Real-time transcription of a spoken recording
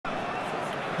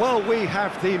Well, we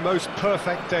have the most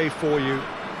perfect day for you.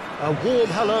 A warm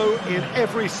hello in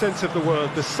every sense of the word.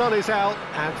 The sun is out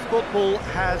and football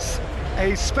has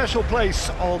a special place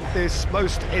on this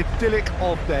most idyllic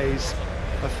of days.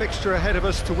 A fixture ahead of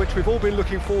us to which we've all been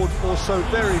looking forward for so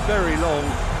very, very long,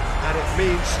 and it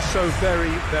means so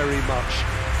very, very much.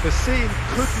 The scene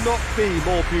could not be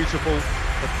more beautiful.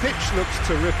 The pitch looks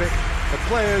terrific. The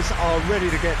players are ready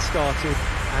to get started,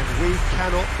 and we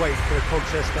cannot wait for the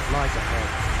contest that lies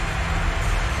ahead.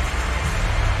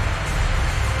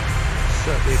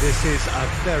 Certainly this is a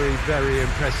very, very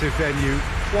impressive venue.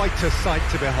 Quite a sight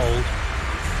to behold.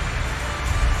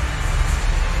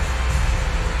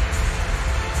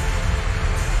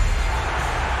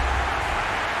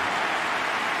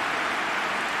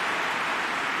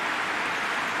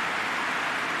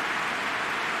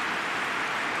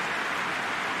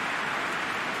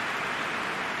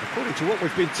 According to what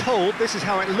we've been told, this is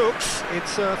how it looks.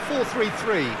 It's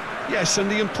 4-3-3. Yes, and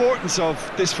the importance of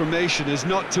this formation is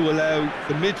not to allow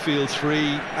the midfield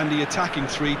three and the attacking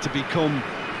three to become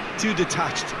too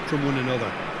detached from one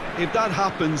another. If that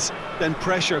happens, then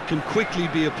pressure can quickly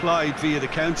be applied via the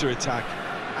counter-attack,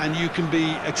 and you can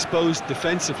be exposed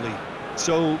defensively.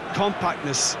 So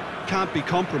compactness can't be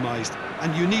compromised,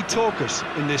 and you need talkers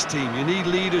in this team. You need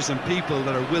leaders and people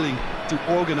that are willing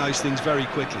to organise things very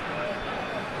quickly.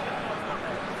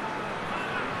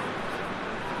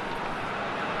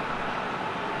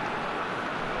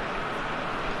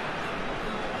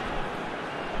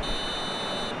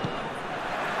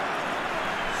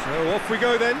 So off we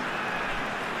go then.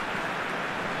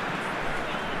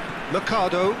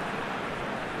 Mercado.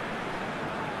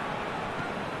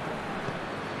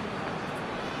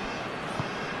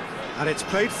 And it's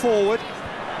played forward.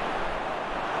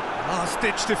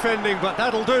 Last-ditch defending, but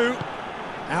that'll do.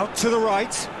 Out to the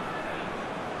right.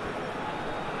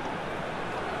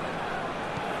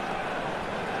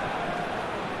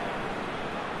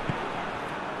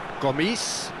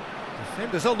 Gomes.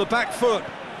 Defenders on the back foot.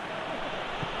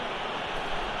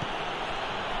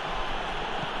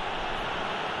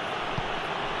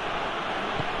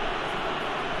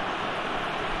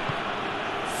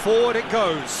 Forward it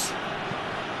goes.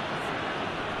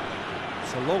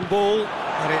 It's a long ball,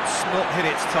 and it's not hit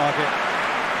its target.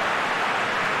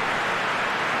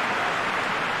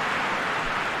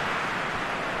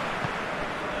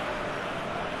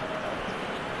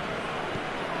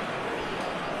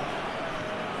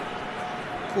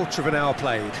 Quarter of an hour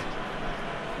played.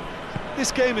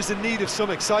 This game is in need of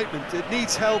some excitement. It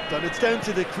needs help, and it's down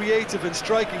to the creative and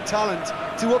striking talent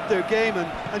to up their game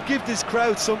and give this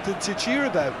crowd something to cheer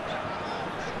about.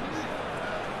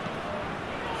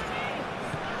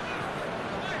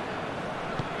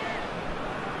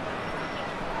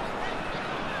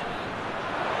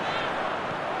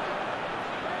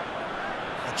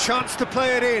 A chance to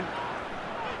play it in.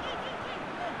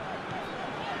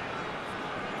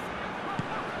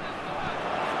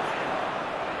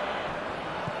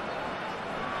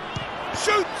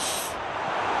 Shoots!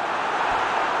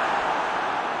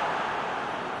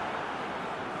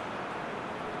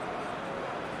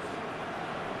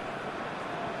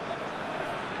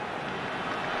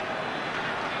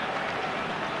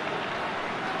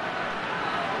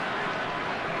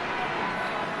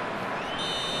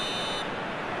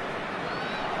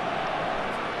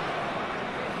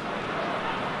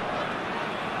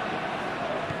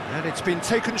 And it's been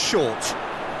taken short.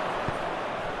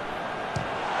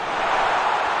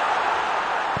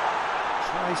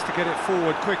 Tries to get it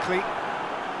forward quickly.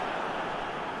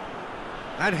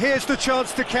 And here's the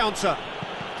chance to counter.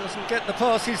 Doesn't get the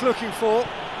pass he's looking for.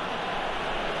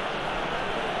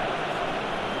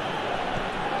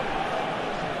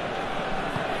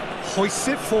 Hoists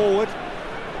it forward.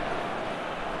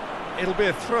 It'll be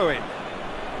a throw-in.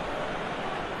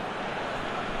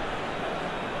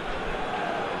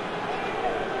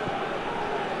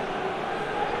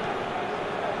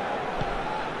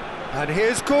 And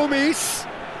here's Gomes,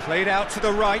 played out to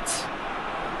the right.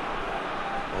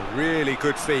 A really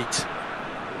good feat.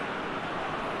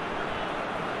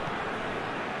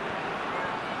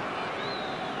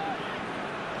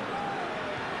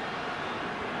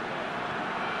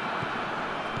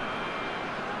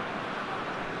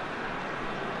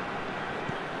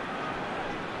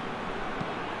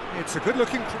 It's a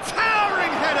good-looking,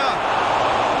 towering header!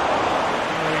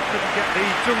 Oh, he couldn't get the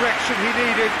direction he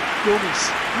needed. Gomes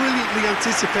brilliantly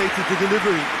anticipated the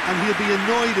delivery, and he'll be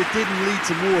annoyed it didn't lead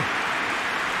to more.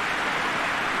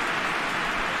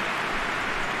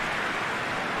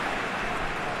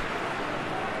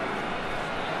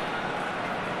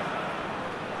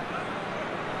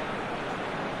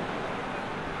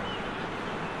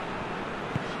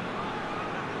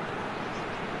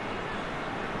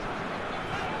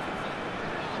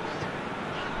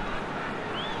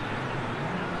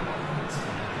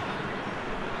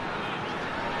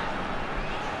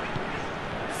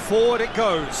 Forward it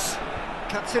goes.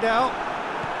 Cuts it out.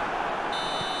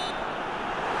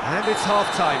 And it's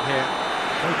half-time here.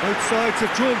 Well, both sides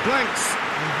have drawn blanks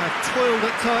and have toiled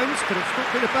at times, but it's not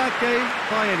been a bad game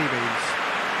by any means.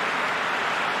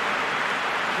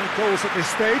 No goals at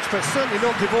this stage, but certainly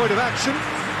not devoid of action.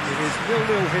 It is 0-0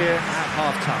 here at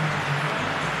half-time.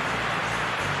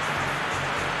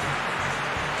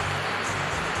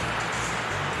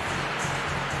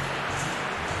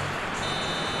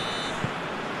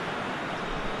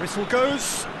 Whistle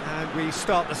goes, and we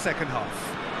start the second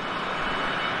half.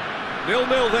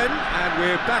 0-0 then, and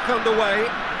we're back underway.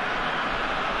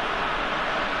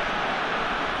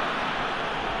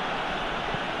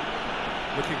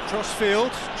 Looking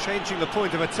cross-field, changing the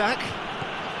point of attack.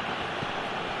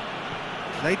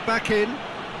 Played back in.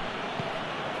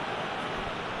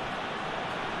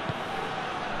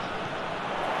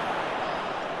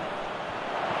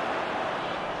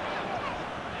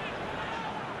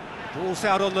 Ball's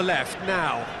out on the left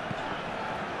now.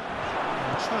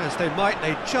 Try as they might,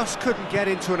 they just couldn't get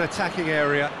into an attacking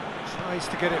area. Tries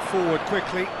to get it forward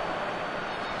quickly.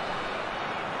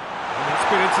 And it's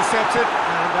been intercepted,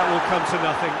 and that will come to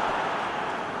nothing.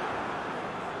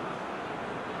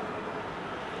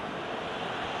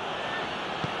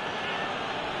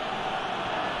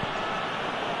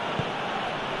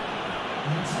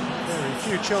 Very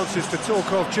few chances to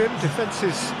talk of, Jim. Defence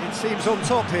is, it seems, on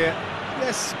top here.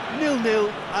 Yes,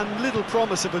 0-0 and little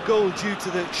promise of a goal due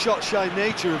to the shot-shy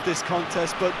nature of this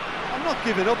contest, but I'm not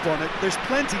giving up on it. There's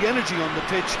plenty energy on the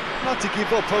pitch, not to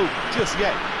give up hope just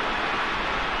yet.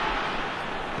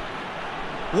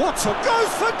 Watson goes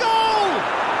for goal!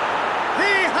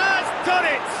 He has done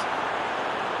it!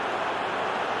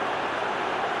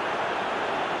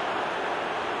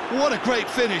 What a great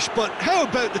finish, but how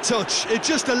about the touch? It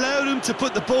just allowed him to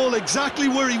put the ball exactly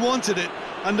where he wanted it,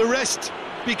 and the rest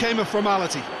became a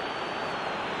formality.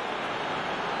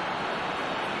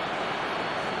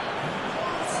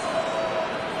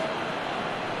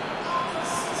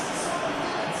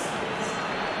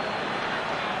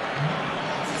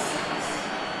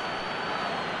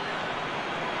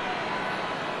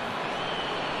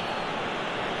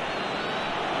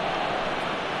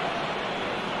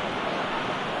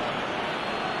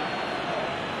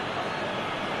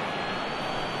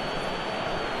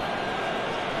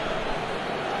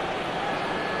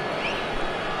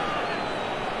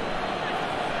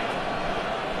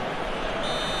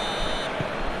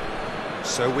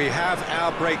 So we have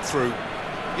our breakthrough.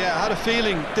 Yeah, I had a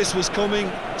feeling this was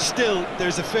coming. Still,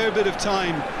 there's a fair bit of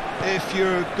time if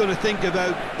you're going to think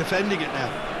about defending it now.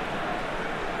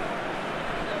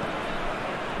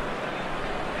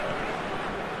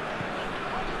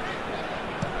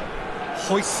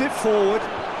 Hoists it forward.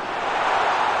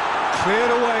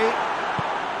 Cleared away.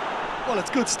 Well,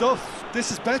 it's good stuff.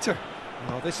 This is better.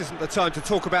 Well, this isn't the time to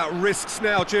talk about risks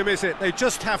now, Jim, is it? They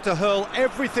just have to hurl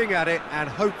everything at it and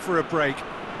hope for a break.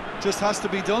 Just has to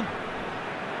be done.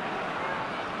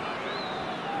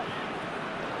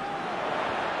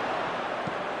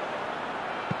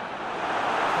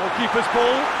 Goalkeeper's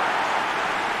ball.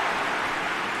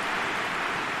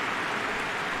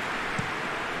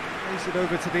 Plays it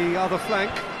over to the other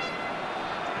flank.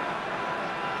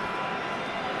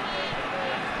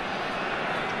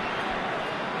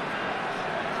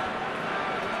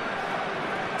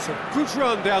 It's a good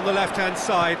run down the left-hand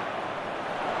side.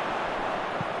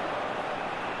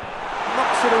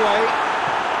 Knocks it away.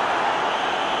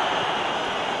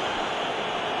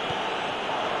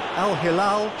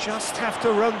 Al-Hilal just have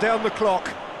to run down the clock.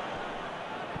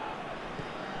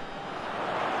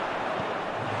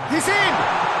 He's in!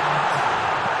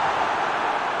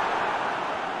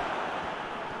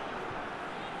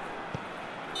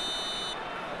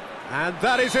 And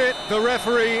that is it. The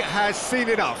referee has seen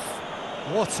enough.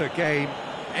 What a game.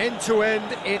 End to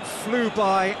end, it flew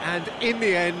by, and in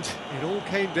the end, it all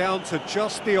came down to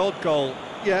just the odd goal.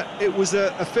 Yeah, it was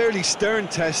a fairly stern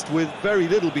test with very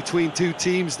little between two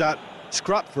teams that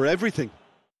scrapped for everything.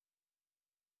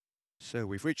 So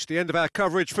we've reached the end of our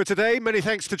coverage for today. Many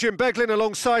thanks to Jim Beglin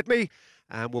alongside me,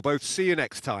 and we'll both see you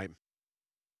next time.